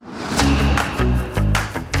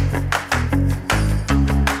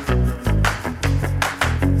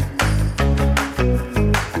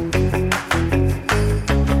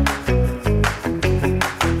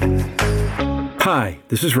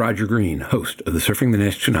This is Roger Green, host of the Surfing the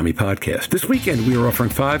NASH Tsunami podcast. This weekend, we are offering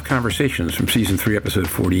 5 conversations from Season 3, Episode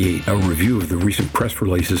 48, a review of the recent press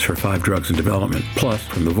releases for 5 drugs in development, plus,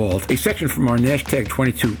 from the vault, a section from our NASH Tag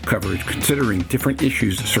 22 coverage considering different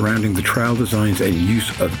issues surrounding the trial designs and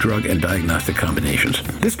use of drug and diagnostic combinations.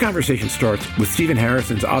 This conversation starts with Stephen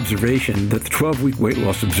Harrison's observation that the 12-week weight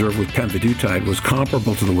loss observed with pemvidutide was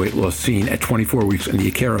comparable to the weight loss seen at 24 weeks in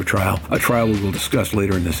the Akero trial, a trial we will discuss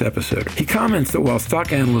later in this episode. He comments that while stock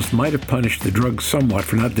analysts might have punished the drug somewhat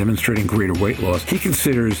for not demonstrating greater weight loss, he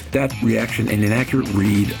considers that reaction an inaccurate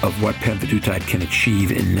read of what pemvidutide can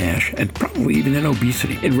achieve in NASH and probably even in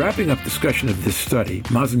obesity. In wrapping up discussion of this study,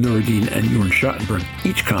 Mazen Noureddin and Jorn Schattenberg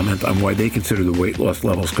each comment on why they consider the weight loss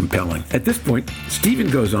levels compelling. At this point, Stephen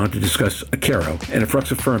goes on to discuss Akero and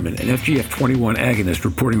efruxifermin, an FGF21 agonist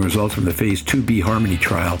reporting results from the Phase 2b Harmony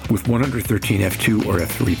trial with 113 F2 or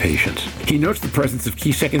F3 patients. He notes the presence of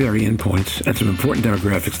key secondary endpoints and some important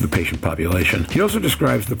demographics of the patient population. He also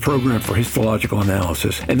describes the program for histological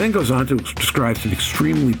analysis and then goes on to describe some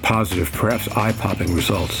extremely positive, perhaps eye-popping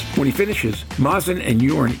results. When he finishes, Mazen and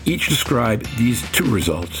Jorn each describe these 2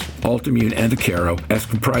 results, Altimmune and Akero, as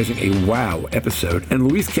comprising a wow episode, and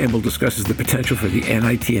Louise Campbell discusses the potential for the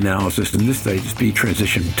NIT analysis in this study to be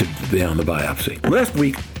transitioned to beyond the biopsy. Last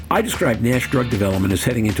week, I described NASH drug development as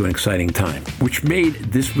heading into an exciting time, which made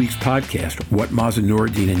this week's podcast what Mazen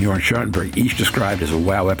Noureddin and Jorn Schattenberg each described as a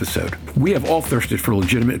wow episode. We have all thirsted for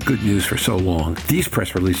legitimate good news for so long. These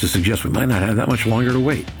press releases suggest we might not have that much longer to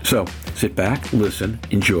wait. So sit back, listen,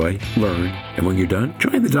 enjoy, learn, and when you're done,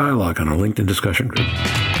 join the dialogue on our LinkedIn discussion group.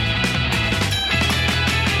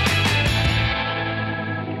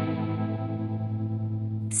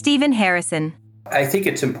 Stephen Harrison. I think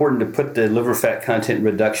it's important to put the liver fat content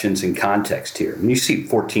reductions in context here. When you see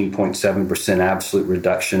 14.7% absolute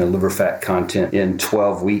reduction in liver fat content in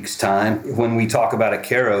 12 weeks' time, when we talk about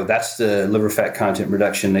Akero, that's the liver fat content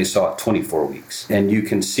reduction they saw at 24 weeks. And you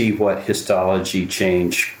can see what histology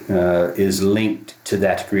change is linked to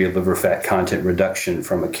that degree of liver fat content reduction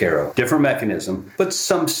from Akero. Different mechanism, but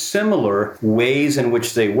some similar ways in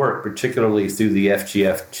which they work, particularly through the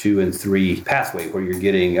FGF2 and 3 pathway, where you're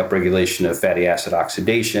getting upregulation of fatty acid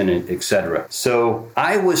oxidation, etc. So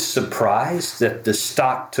I was surprised that the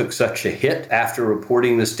stock took such a hit after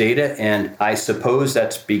reporting this data, and I suppose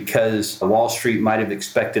that's because Wall Street might have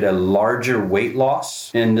expected a larger weight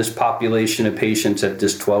loss in this population of patients at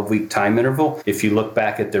this 12-week time interval. If you look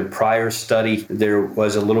back at their prior study, there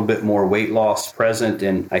was a little bit more weight loss present,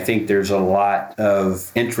 and I think there's a lot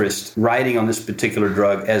of interest riding on this particular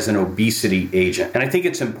drug as an obesity agent. And I think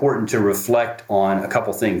it's important to reflect on a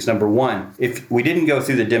couple things. Number one, if we didn't go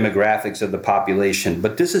through the demographics of the population,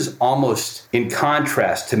 but this is almost in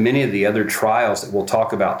contrast to many of the other trials that we'll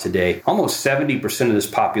talk about today. Almost 70% of this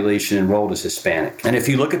population enrolled is Hispanic. And if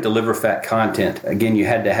you look at the liver fat content, again, you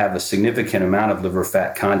had to have a significant amount of liver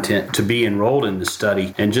fat content to be enrolled in the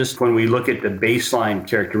study. And just when we look at the baseline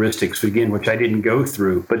characteristics, again, which I didn't go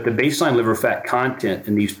through, but the baseline liver fat content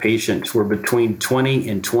in these patients were between 20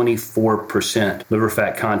 and 24% liver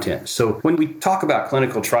fat content. So when we talk about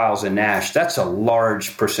clinical trials in NASH, that's a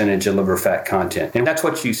large percentage of liver fat content. And that's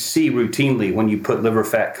what you see routinely when you put liver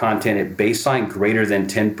fat content at baseline greater than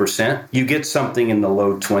 10%, you get something in the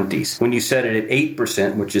low 20s. When you set it at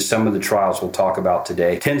 8%, which is some of the trials we'll talk about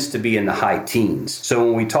today, tends to be in the high teens. So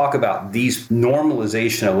when we talk about these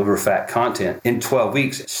normalization of liver fat content in 12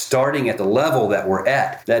 weeks, starting at the level that we're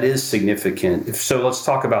at, that is significant. So let's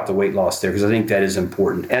talk about the weight loss there, because I think that is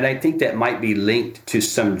important. And I think that might be linked to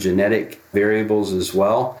some genetic variables as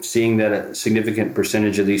well, seeing that a significant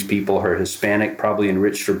percentage of these people are Hispanic, probably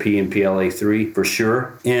enriched for PNPLA3 for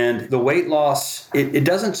sure. And the weight loss, it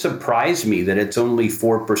doesn't surprise me that it's only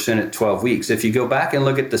 4% at 12 weeks. If you go back and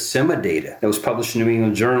look at the SEMA data that was published in the New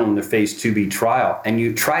England Journal in the Phase 2b trial, and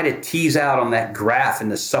you try to tease out on that graph in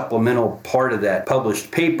the supplemental part of that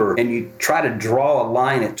published paper, and you try to draw a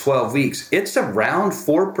line at 12 weeks, it's around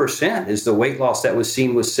 4% is the weight loss that was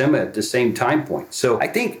seen with SEMA at the same time point. So I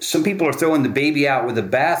think some people are throwing the baby out with the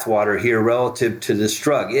bathwater here relative to this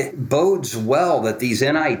drug. It bodes well that these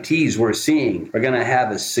NITs we're seeing are going to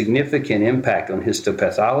have a significant impact on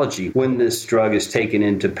histopathology when this drug is taken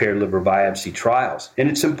into paired liver biopsy trials. And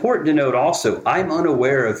it's important to note also, I'm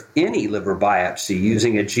unaware of any liver biopsy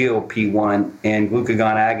using a GLP-1 and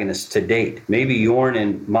glucagon agonist to date. Maybe Jorn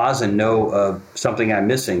and Mazen know of something I'm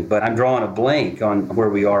missing, but I'm drawing a blank on where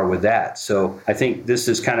we are with that. So I think this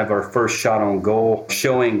is kind of our first shot on goal,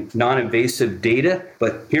 showing non-invasive data,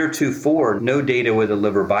 but heretofore or no data with a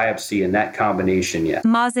liver biopsy in that combination yet.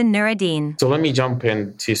 Mazen Nuruddin. So let me jump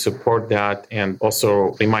in to support that and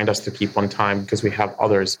also remind us to keep on time because we have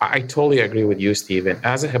others. I totally agree with you, Stephen.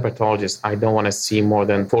 As a hepatologist, I don't want to see more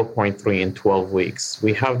than 4.3 in 12 weeks.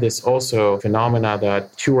 We have this also phenomena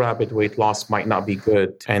that too rapid weight loss might not be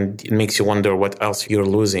good, and it makes you wonder what else you're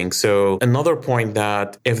losing. So another point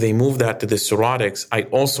that if they move that to the cirrhotics, I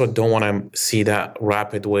also don't want to see that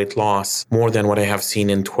rapid weight loss more than what I have seen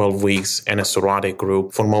in 12 weeks in a cirrhotic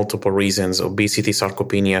group for multiple reasons: obesity,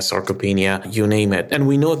 sarcopenia, you name it. And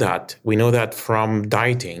we know that. We know that from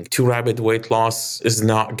dieting. Too rapid weight loss is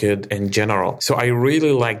not good in general. So I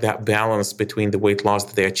really like that balance between the weight loss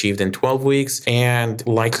that they achieved in 12 weeks and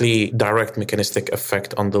likely direct mechanistic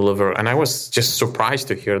effect on the liver. And I was just surprised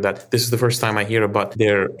to hear that. This is the first time I hear about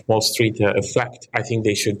their Wall Street effect. I think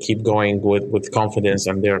they should keep going with confidence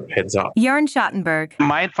and their heads up. Jörn Schattenberg.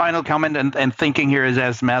 My final comment and thinking here is,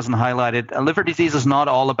 as Mazen highlighted, liver disease is not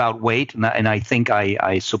all about weight. And I think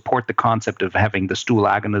I support the concept of having the stool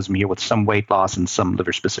agonism here with some weight loss and some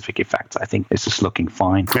liver-specific effects. I think this is looking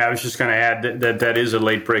fine. Yeah, I was just going to add that is a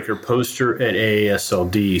late breaker poster at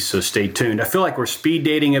AASLD, so stay tuned. I feel like we're speed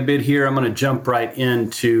dating a bit here. I'm going to jump right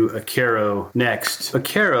into Akero next.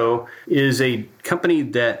 Akero is a company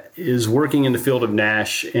that is working in the field of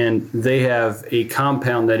NASH, and they have a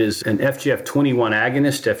compound that is an FGF21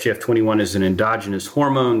 agonist. FGF21 is an endogenous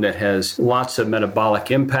hormone that has lots of metabolic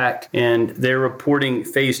impact, and they're reporting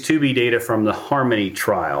phase 2b data from the Harmony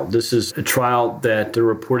trial. This is a trial that they're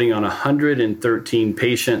reporting on 113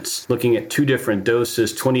 patients, looking at two different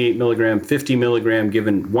doses, 28 milligram, 50 milligram,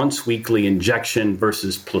 given once weekly injection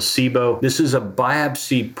versus placebo. This is a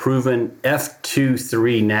biopsy-proven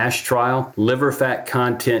F2/3 NASH trial, liver fat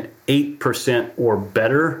content 8% or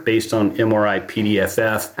better based on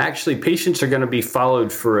MRI-PDFF. Actually, patients are going to be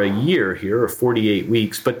followed for a year here, or 48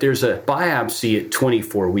 weeks, but there's a biopsy at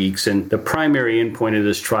 24 weeks, and the primary endpoint of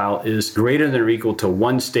this trial is greater than or equal to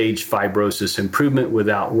one-stage fibrosis improvement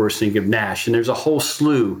without worsening of NASH. And there's a whole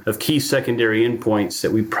slew of key secondary endpoints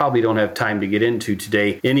that we probably don't have time to get into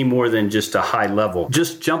today, any more than just a high level.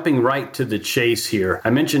 Just jumping right to the chase here,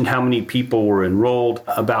 I mentioned how many people were enrolled.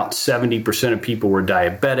 About 70% of people were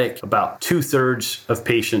diabetic. About 2/3 of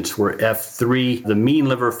patients were F3. The mean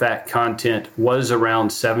liver fat content was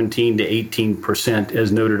around 17 to 18%,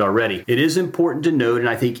 as noted already. It is important to note, and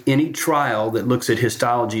I think any trial that looks at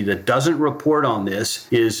histology that doesn't report on this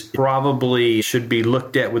is probably should be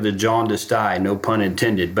looked at with a jaundiced eye, no pun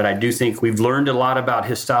intended. But I do think we've learned a lot about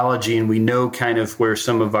histology, and we know kind of where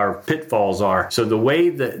some of our pitfalls are. So the way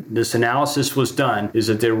that this analysis was done is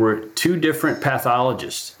that there were two different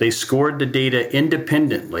pathologists. They scored the data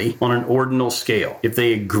independently on an ordinal scale. If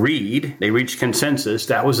they agreed, they reached consensus,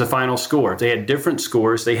 that was the final score. If they had different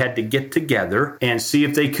scores, they had to get together and see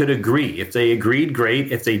if they could agree. If they agreed,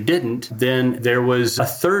 great. If they didn't, then there was a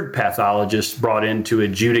third pathologist brought in to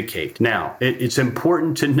adjudicate. Now, it's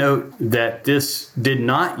important to note that this did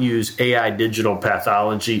not use AI digital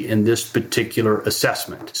pathology in this particular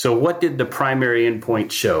assessment. So what did the primary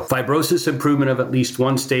endpoint show? Fibrosis improvement of at least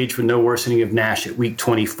one stage with no worsening of NASH at week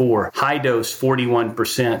 24. High dose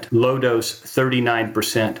 41%. Low dose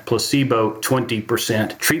 39%, placebo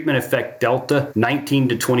 20%, treatment effect delta 19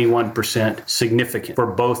 to 21%, significant for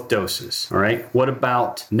both doses. All right. What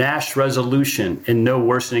about NASH resolution and no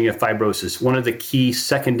worsening of fibrosis? One of the key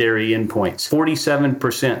secondary endpoints.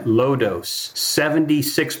 47% low dose,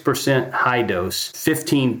 76% high dose,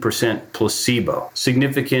 15% placebo.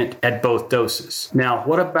 Significant at both doses. Now,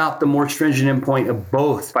 what about the more stringent endpoint of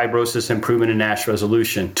both fibrosis improvement and NASH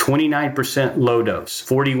resolution? 29% low dose,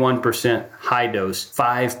 41% high dose,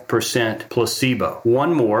 5% placebo.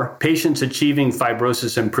 One more, patients achieving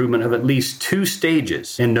fibrosis improvement of at least two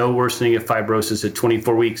stages and no worsening of fibrosis at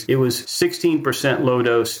 24 weeks. It was 16% low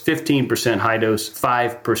dose, 15% high dose,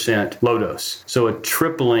 5% low dose. So a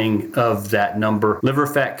tripling of that number. Liver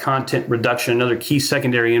fat content reduction, another key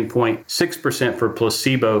secondary endpoint, 6% for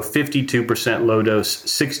placebo, 52% low dose,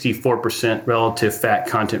 64% relative fat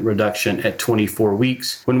content reduction at 24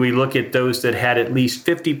 weeks. When we look at those that had at least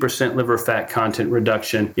 50% liver fat content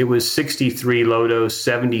reduction, it was 63 low dose,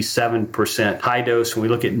 77% high dose. When we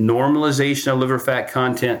look at normalization of liver fat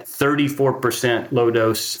content, 34% low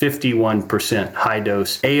dose, 51% high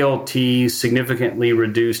dose. ALT significantly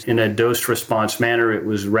reduced in a dose response manner. It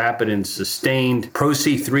was rapid and sustained.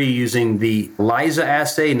 PRO-C3 using the ELISA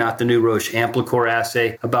assay, not the new Roche Amplicor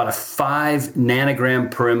assay, about a 5 nanogram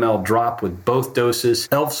per ml drop with both doses.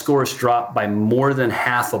 ELF scores dropped by more than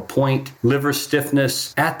half a point. Liver stiffness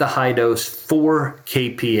dose, at the high dose 4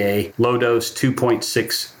 kPa, low dose 2.6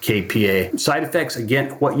 kPa. Side effects,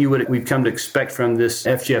 again, what we've come to expect from this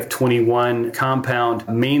FGF21 compound,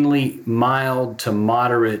 mainly mild to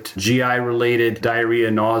moderate GI-related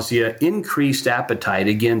diarrhea, nausea, increased appetite,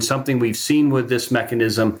 again, something we've seen with this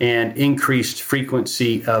mechanism, and increased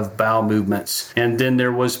frequency of bowel movements. And then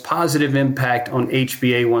there was positive impact on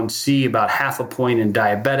HbA1c, about 0.5 point in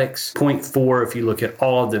diabetics, 0.4 if you look at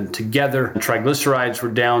all of them together. Triglycerides were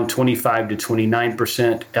down 25 to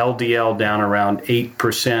 29%, LDL down around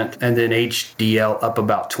 8%, and then HDL up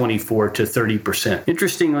about 24 to 30%.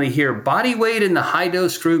 Interestingly here, body weight in the high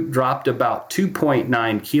dose group dropped about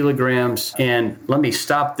 2.9 kilograms. And let me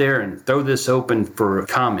stop there and throw this open for a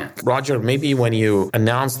comment. Roger, maybe when you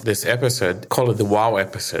announced this episode, call it the WOW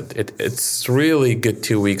episode. It's really good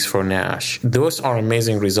 2 weeks for NASH. Those are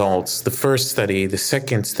amazing results. The first study, the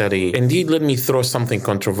second study. Indeed, let me throw something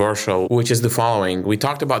controversial, which is the following. We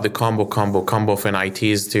talked about the combo of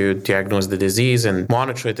NITs to diagnose the disease and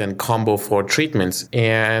monitor it, and combo for treatments.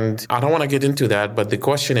 And I don't want to get into that, but the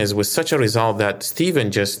question is, with such a result that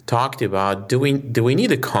Stephen just talked about, do we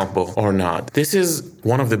need a combo or not? This is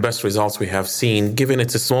one of the best results we have seen, given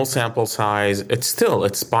it's a small sample size. It's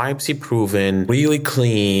biopsy proven, really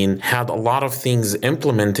clean, had a lot of things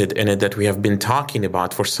implemented in it that we have been talking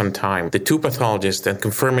about for some time. The two pathologists and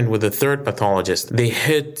confirming with the third pathologist, they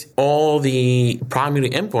hit all the primary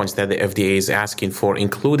endpoints that the FDA is asking for,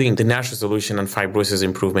 including the NASH resolution and fibrosis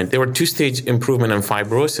improvement. There were 2-stage improvement in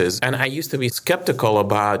fibrosis, and I used to be skeptical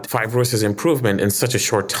about fibrosis improvement in such a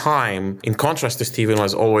short time. In contrast to Stephen,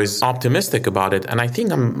 was always optimistic about it, and I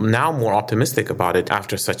think I'm now more optimistic about it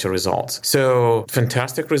after such a results. So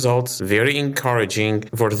fantastic results, very encouraging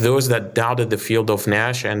for those that doubted the field of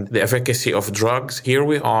NASH and the efficacy of drugs. Here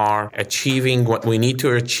we are achieving what we need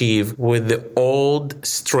to achieve with the old,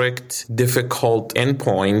 strict, difficult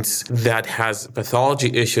endpoints that has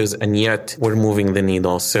pathology issues, and yet we're moving the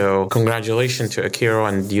needle. So congratulations to Akero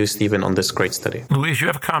and you, Stephen, on this great study. Louise, you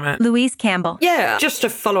have a comment? Louise Campbell. Yeah, just to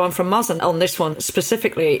follow on from Mazen on this one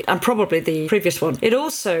specifically, and probably the previous one, it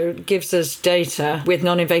also gives us data with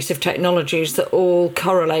non-invasive technologies that all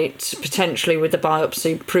correlate potentially with the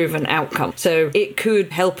biopsy-proven outcome. So it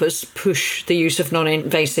could help us push the use of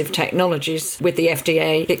non-invasive technologies with the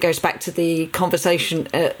FDA. It goes back to the conversation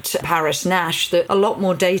at Paris NASH that a lot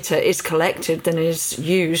more data is collected than is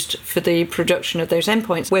used for the production of those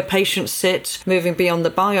endpoints. Where patients sit, moving beyond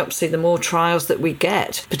the biopsy, the more trials that we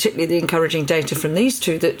get, particularly the encouraging data from these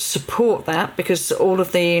two that support that, because all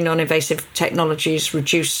of the non-invasive technologies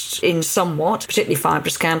reduced in somewhat, particularly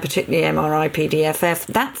FibroScan, particularly MRI, PDFF.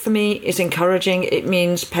 That for me is encouraging. It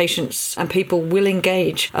means patients and people will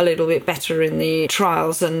engage a little bit better in the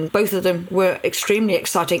trials, and both of them were extremely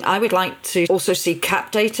exciting. I would like to also see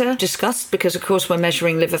CAP data discussed, because of course we're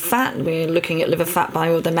measuring liver fat and we're looking at liver fat by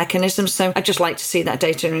other mechanisms, so I'd just like to see that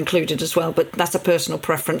data included as well, but that's a personal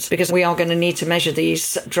preference, because we are going to need to measure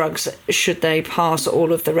these drugs should they pass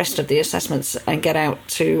all of the rest of the assessments and get out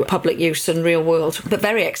to public use and real world. But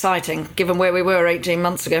very exciting given where we were 18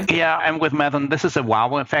 months ago. Yeah, and with Mazen, this is a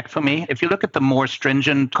wow effect for me. If you look at the more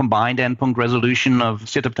stringent combined endpoint resolution of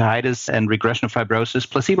steatohepatitis and regression of fibrosis,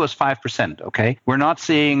 placebo is 5%, okay? We're not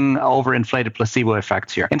seeing overinflated placebo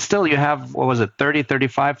effects here. And still you have, 30,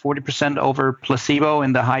 35, 40% over placebo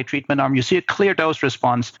in the high treatment arm. You see a clear dose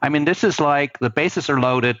response. I mean, this is like the bases are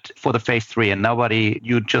loaded for the phase 3 and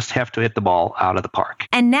you just have to hit the ball out of the park.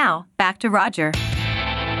 And now, back to Roger.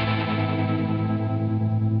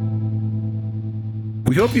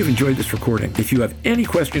 We hope you've enjoyed this recording. If you have any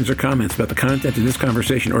questions or comments about the content of this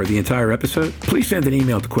conversation or the entire episode, please send an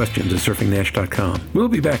email to questions@surfingnash.com. We'll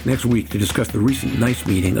be back next week to discuss the recent NICE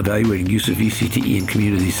meeting evaluating use of VCTE in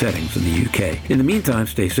community settings in the UK. In the meantime,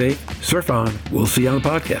 stay safe, surf on. We'll see you on the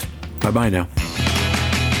podcast. Bye-bye now.